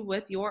can do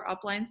with your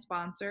upline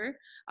sponsor.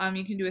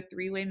 You can do a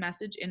 3-way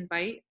message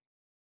invite.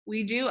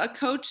 We do a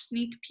coach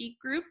sneak peek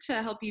group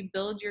to help you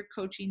build your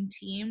coaching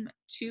team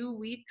 2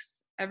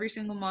 weeks every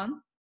single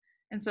month.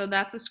 And so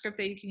that's a script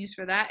that you can use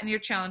for that, and your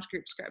challenge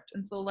group script.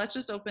 And so let's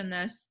just open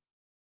this.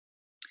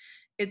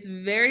 It's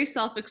very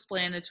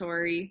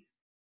self-explanatory.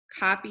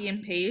 Copy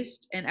and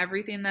paste, and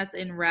everything that's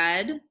in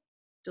red,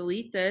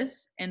 delete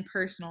this and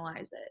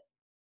personalize it.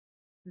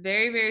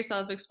 Very, very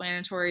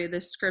self-explanatory.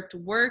 This script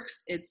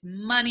works. It's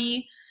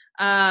money.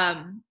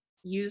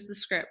 Use the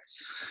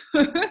script.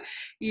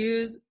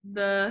 Use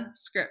the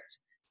script.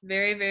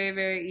 Very, very,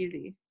 very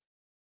easy.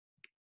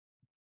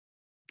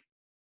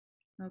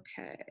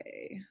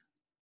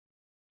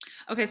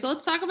 Okay, so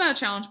let's talk about a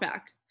challenge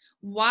pack.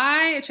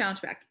 Why a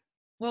challenge pack?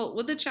 Well,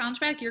 with the challenge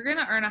pack, you're going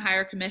to earn a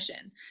higher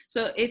commission.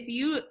 So if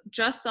you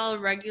just sell a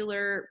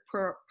regular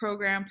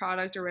program,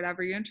 product, or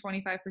whatever, you're in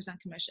 25%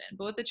 commission.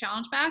 But with the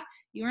challenge pack,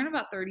 you earn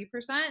about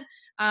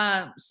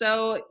 30%.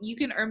 So you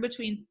can earn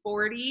between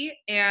 $40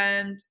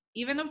 and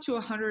even up to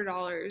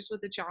 $100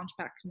 with the challenge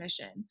pack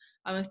commission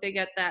if they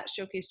get that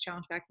showcase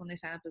challenge pack when they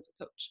sign up as a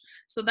coach.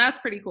 So that's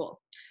pretty cool.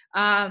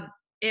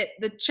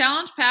 The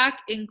challenge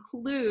pack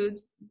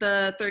includes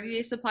the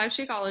 30-day supply of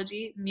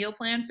Shakeology, meal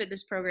plan,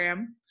 fitness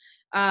program.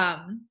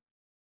 And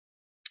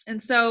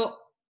so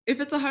if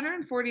it's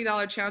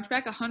 $140 challenge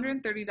pack,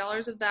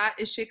 $130 of that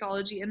is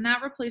Shakeology, and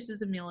that replaces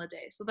a meal a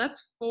day. So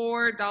that's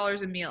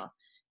 $4 a meal.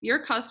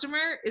 Your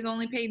customer is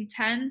only paying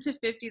 $10 to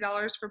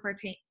 $50 for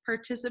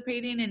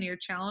participating in your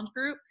challenge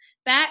group.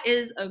 That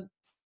is a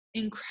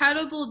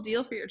incredible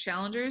deal for your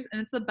challengers,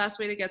 and it's the best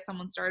way to get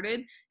someone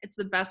started. It's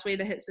the best way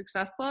to hit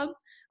Success Club,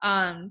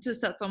 to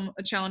set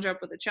a challenger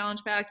up with a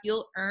challenge pack.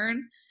 You'll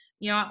earn,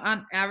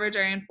 on average,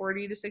 I earn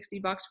 $40 to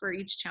 $60 for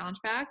each challenge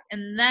pack,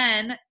 and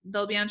then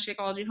they'll be on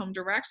Shakeology Home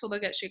Direct, so they'll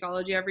get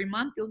Shakeology every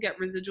month. You'll get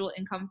residual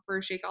income for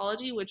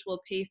Shakeology, which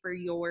will pay for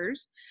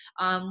yours.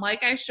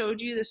 Like I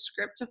showed you the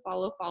script to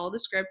follow the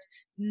script.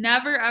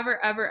 Never, ever,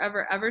 ever,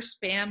 ever, ever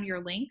spam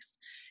your links.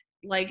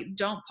 like,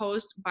 don't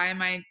post buy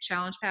my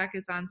challenge pack,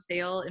 it's on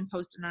sale, and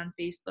post it on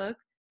Facebook.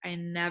 I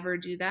never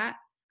do that.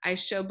 I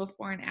show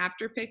before and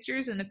after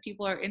pictures, and if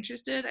people are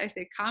interested, I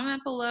say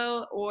comment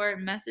below or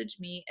message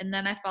me, and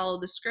then I follow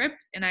the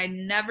script, and I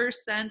never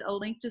send a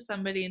link to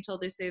somebody until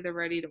they say they're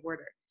ready to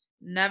order.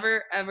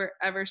 Never, ever,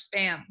 ever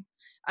spam.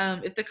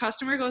 If the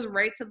customer goes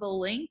right to the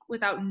link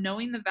without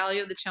knowing the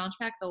value of the challenge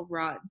pack, they'll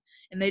run.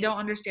 And they don't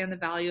understand the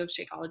value of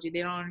Shakeology.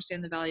 They don't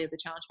understand the value of the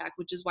challenge pack,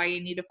 which is why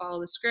you need to follow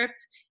the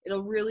script.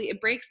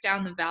 It breaks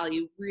down the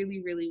value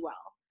really, really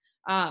well.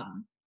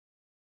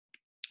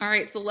 All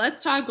right, so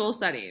let's talk goal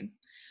setting.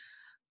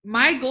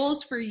 My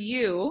goals for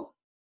you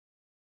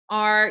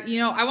are,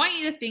 I want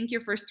you to think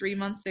your first 3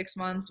 months, 6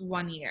 months,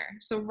 1 year.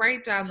 So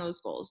write down those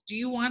goals. Do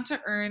you want to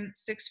earn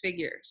 6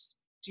 figures?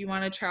 Do you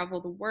want to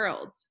travel the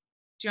world?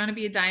 Do you want to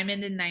be a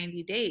diamond in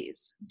 90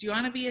 days? Do you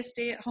want to be a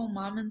stay-at-home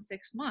mom in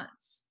 6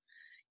 months?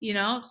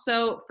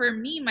 So for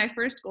me, my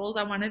first goals,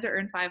 I wanted to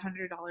earn $500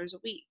 a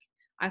week.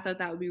 I thought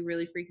that would be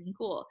really freaking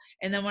cool.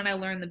 And then when I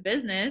learned the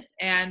business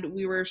and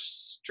we were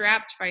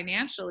strapped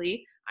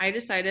financially, I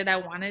decided I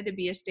wanted to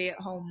be a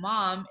stay-at-home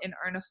mom and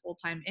earn a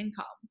full-time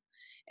income.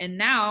 And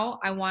now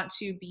I want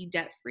to be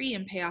debt-free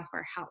and pay off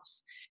our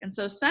house. And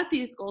so set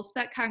these goals,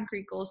 set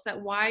concrete goals, set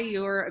why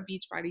you're a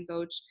Beachbody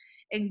coach,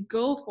 and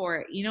go for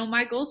it.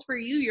 My goals for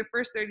you, your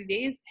first 30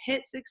 days,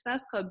 hit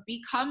Success Club,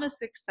 become a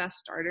success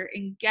starter,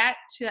 and get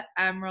to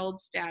Emerald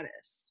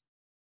status.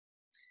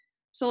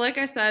 So like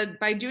I said,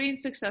 by doing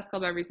Success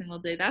Club every single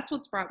day, that's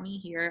what's brought me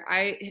here.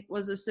 I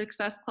was a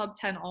Success Club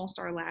 10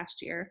 All-Star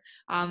last year.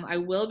 I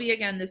will be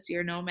again this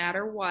year, no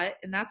matter what.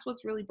 And that's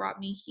what's really brought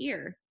me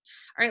here.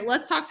 All right,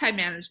 let's talk time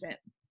management.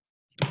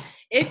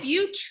 If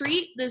you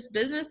treat this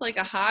business like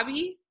a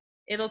hobby,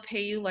 it'll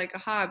pay you like a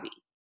hobby.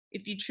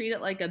 If you treat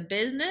it like a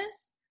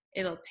business,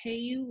 it'll pay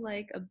you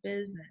like a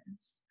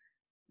business.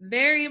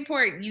 Very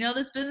important.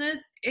 This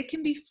business, it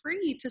can be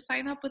free to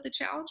sign up with a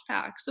challenge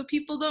pack. So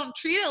people don't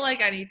treat it like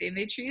anything.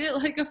 They treat it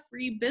like a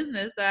free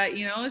business that,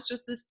 it's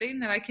just this thing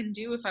that I can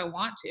do if I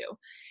want to.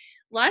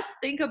 Let's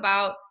think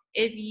about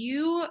if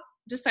you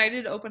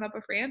decided to open up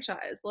a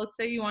franchise. Let's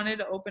say you wanted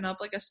to open up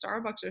like a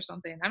Starbucks or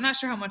something. I'm not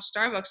sure how much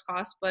Starbucks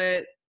costs,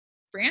 but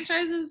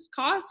franchises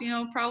cost,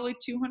 probably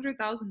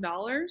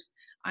 $200,000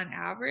 on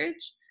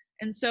average.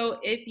 And so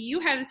if you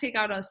had to take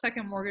out a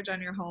second mortgage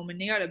on your home and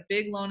you had a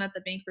big loan at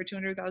the bank for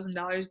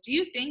 $200,000, do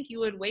you think you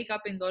would wake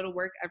up and go to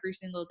work every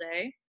single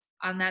day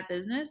on that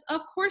business?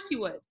 Of course you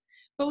would.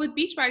 But with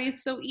Beachbody,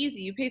 it's so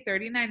easy. You pay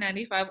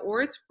 $39.95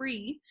 or it's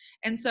free.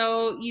 And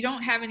so you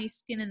don't have any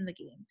skin in the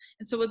game.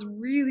 And so it's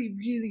really,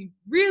 really,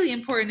 really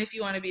important if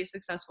you want to be a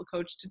successful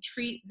coach to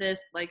treat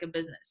this like a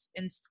business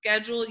and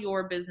schedule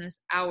your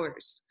business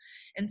hours.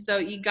 And so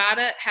you got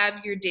to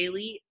have your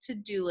daily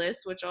to-do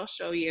list, which I'll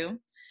show you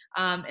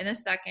in a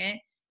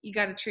second. You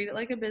got to treat it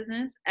like a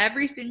business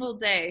every single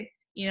day.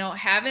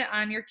 Have it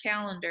on your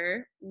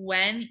calendar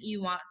when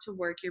you want to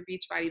work your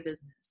Beachbody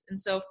business. And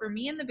so for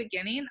me in the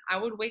beginning, I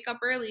would wake up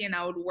early and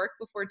I would work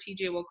before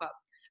TJ woke up.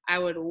 I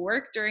would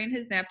work during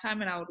his nap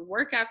time and I would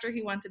work after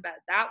he went to bed.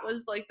 That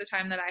was like the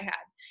time that I had.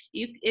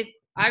 If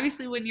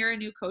obviously when you're a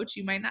new coach,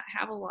 you might not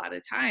have a lot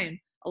of time.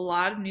 A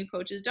lot of new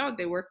coaches don't.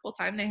 They work full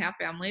time, they have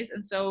families.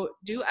 And so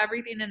do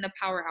everything in the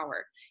power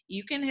hour.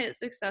 You can hit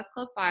Success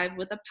Club 5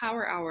 with a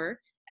power hour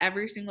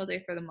every single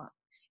day for the month.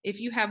 If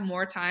you have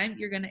more time,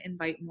 you're going to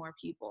invite more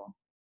people.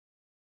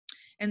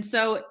 And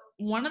so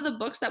one of the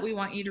books that we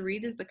want you to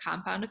read is The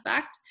Compound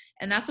Effect.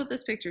 And that's what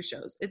this picture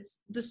shows. It's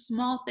the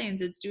small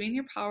things. It's doing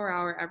your power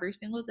hour every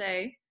single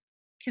day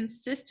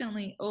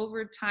consistently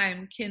over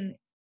time can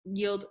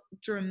yield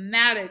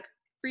dramatic,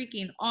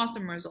 freaking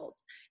awesome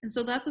results. And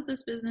so that's what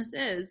this business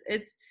is.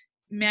 It's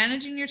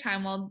managing your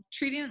time while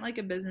treating it like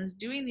a business,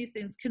 doing these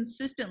things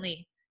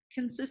consistently.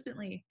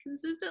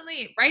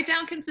 Write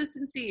down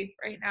consistency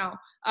right now.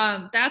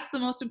 That's the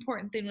most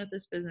important thing with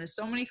this business.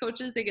 So many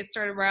coaches, they get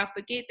started right off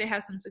the gate, they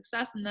have some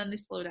success and then they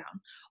slow down,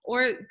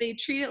 or they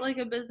treat it like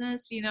a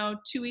business,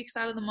 2 weeks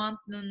out of the month,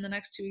 and then the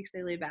next 2 weeks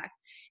they lay back.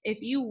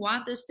 If you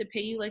want this to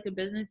pay you like a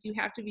business, you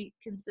have to be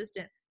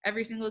consistent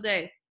every single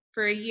day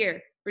for a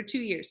year, for 2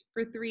 years,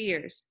 for 3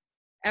 years,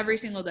 every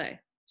single day.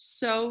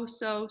 So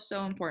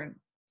important.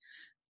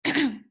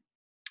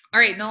 All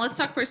right, now let's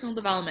talk personal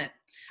development.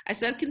 I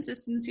said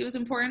consistency was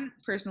important.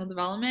 Personal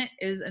development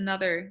is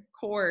another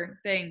core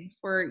thing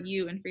for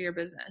you and for your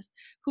business.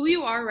 Who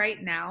you are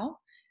right now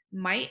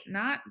might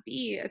not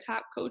be a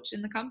top coach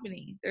in the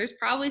company. There's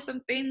probably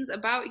some things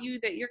about you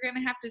that you're going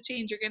to have to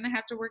change. You're going to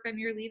have to work on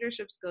your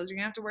leadership skills. You're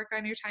going to have to work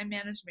on your time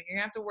management. You're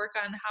going to have to work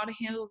on how to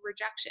handle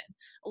rejection.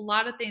 A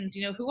lot of things.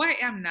 Who I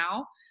am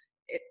now,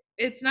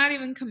 it's not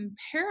even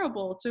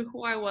comparable to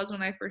who I was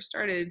when I first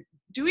started.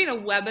 Doing a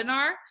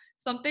webinar,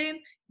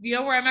 something,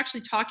 where I'm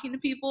actually talking to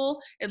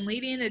people and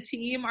leading a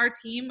team. Our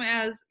team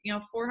has,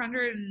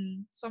 400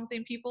 and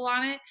something people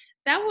on it.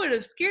 that would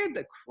have scared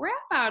the crap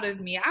out of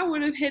me. I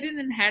would have hidden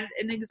and had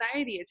an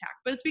anxiety attack.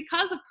 But it's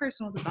because of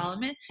personal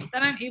development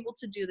that I'm able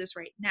to do this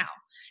right now.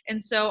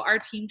 And so our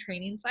team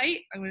training site,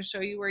 I'm going to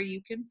show you where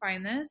you can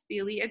find this,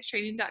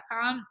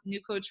 theeliteedgetraining.com,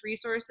 new coach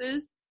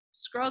resources.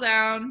 Scroll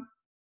down,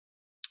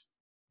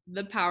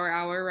 the power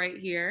hour right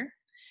here,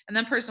 and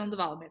then personal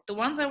development. The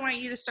ones I want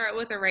you to start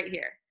with are right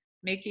here.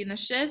 Making the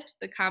shift,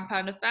 the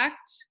compound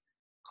effect,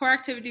 core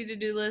activity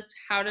to-do list,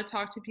 how to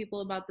talk to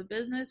people about the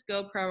business,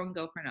 go pro and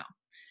go for no.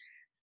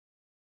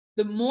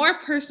 The more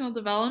personal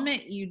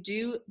development you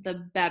do,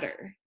 the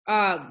better.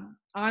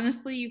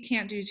 Honestly, you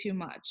can't do too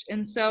much.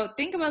 And so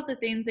think about the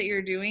things that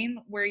you're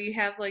doing where you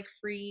have like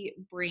free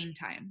brain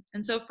time.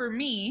 And so for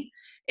me,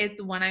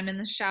 it's when I'm in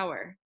the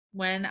shower,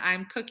 when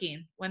I'm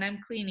cooking, when I'm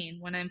cleaning,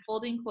 when I'm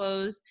folding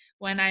clothes,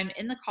 when I'm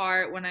in the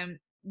car, when I'm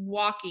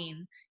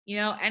walking. You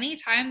know, any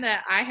time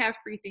that I have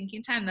free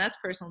thinking time, that's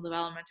personal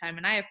development time.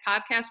 And I have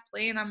podcasts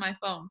playing on my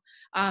phone.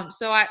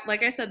 So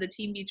like I said, the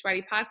Team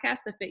Beachbody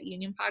podcast, the Fit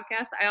Union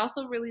podcast. I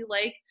also really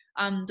like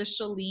the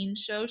Shalene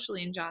show,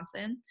 Shalene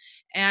Johnson.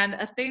 And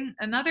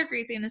another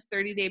great thing is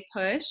 30 Day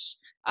Push.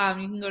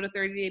 You can go to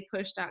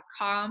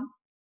 30daypush.com.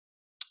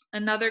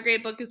 Another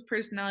great book is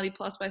Personality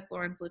Plus by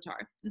Florence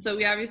Lettar. And so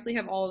we obviously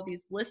have all of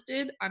these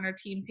listed on our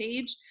team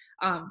page.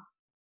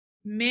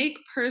 Make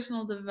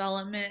personal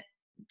development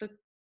the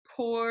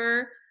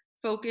core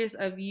focus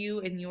of you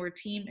and your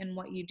team and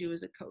what you do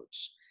as a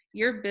coach.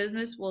 Your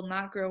business will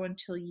not grow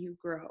until you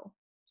grow.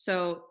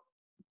 So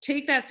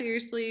take that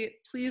seriously.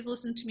 Please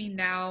listen to me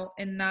now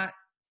and not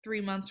 3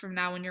 months from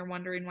now when you're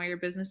wondering why your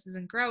business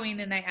isn't growing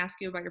and I ask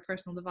you about your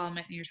personal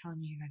development and you're telling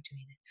me you're not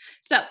doing it.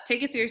 So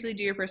take it seriously,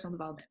 do your personal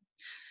development.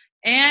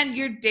 And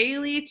your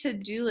daily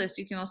to-do list.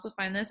 You can also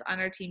find this on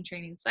our team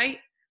training site.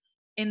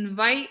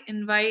 Invite.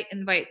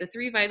 The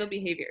 3 vital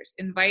behaviors.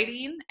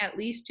 Inviting at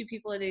least 2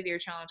 people a day to your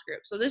challenge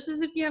group. So this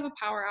is if you have a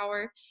power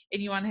hour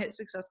and you want to hit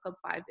Success Club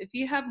 5. If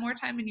you have more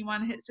time and you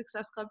want to hit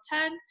Success Club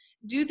 10,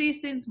 do these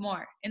things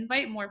more.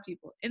 Invite more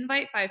people.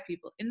 Invite 5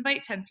 people.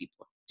 Invite 10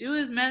 people. Do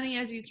as many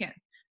as you can.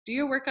 Do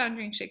your workout and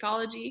drink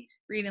Shakeology.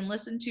 Read and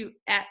listen to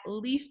at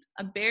least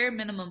a bare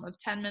minimum of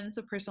 10 minutes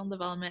of personal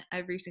development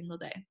every single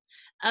day.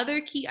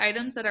 Other key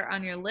items that are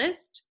on your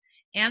list: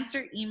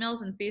 answer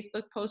emails and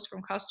Facebook posts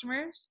from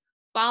customers,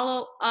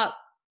 follow up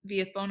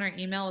via phone or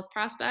email with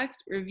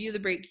prospects, review the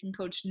Breaking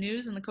Coach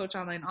news in the Coach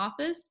Online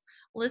office,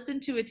 listen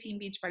to a Team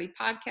Beachbody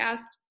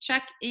podcast,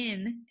 check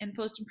in and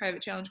post in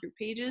private challenge group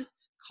pages,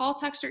 call,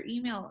 text, or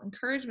email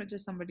encouragement to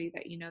somebody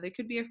that you know. They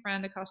could be a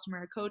friend, a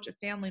customer, a coach, a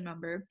family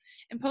member,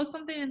 and post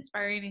something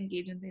inspiring and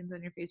engaging things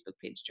on your Facebook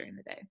page during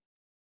the day.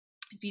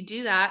 If you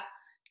do that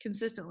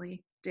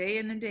consistently, day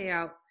in and day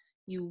out,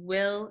 you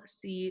will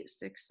see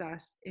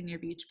success in your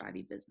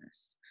Beachbody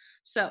business.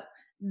 So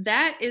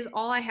that is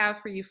all I have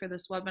for you for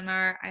this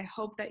webinar. I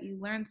hope that you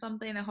learned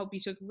something. I hope you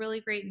took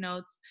really great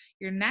notes.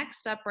 Your next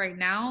step right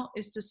now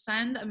is to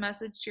send a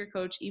message to your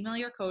coach, email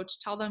your coach,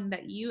 tell them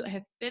that you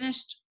have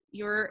finished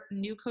your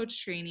new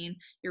coach training,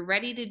 you're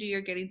ready to do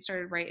your Getting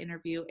Started Right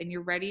interview, and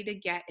you're ready to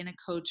get in a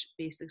coach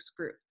basics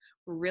group.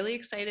 We're really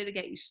excited to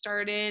get you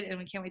started, and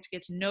we can't wait to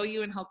get to know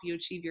you and help you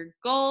achieve your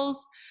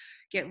goals.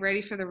 Get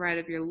ready for the ride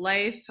of your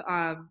life.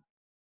 I'm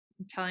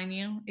telling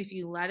you, if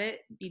you let it,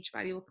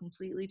 Beachbody will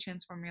completely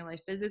transform your life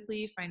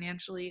physically,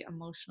 financially,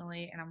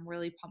 emotionally, and I'm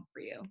really pumped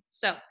for you.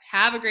 So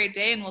have a great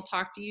day, and we'll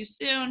talk to you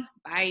soon.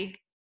 Bye.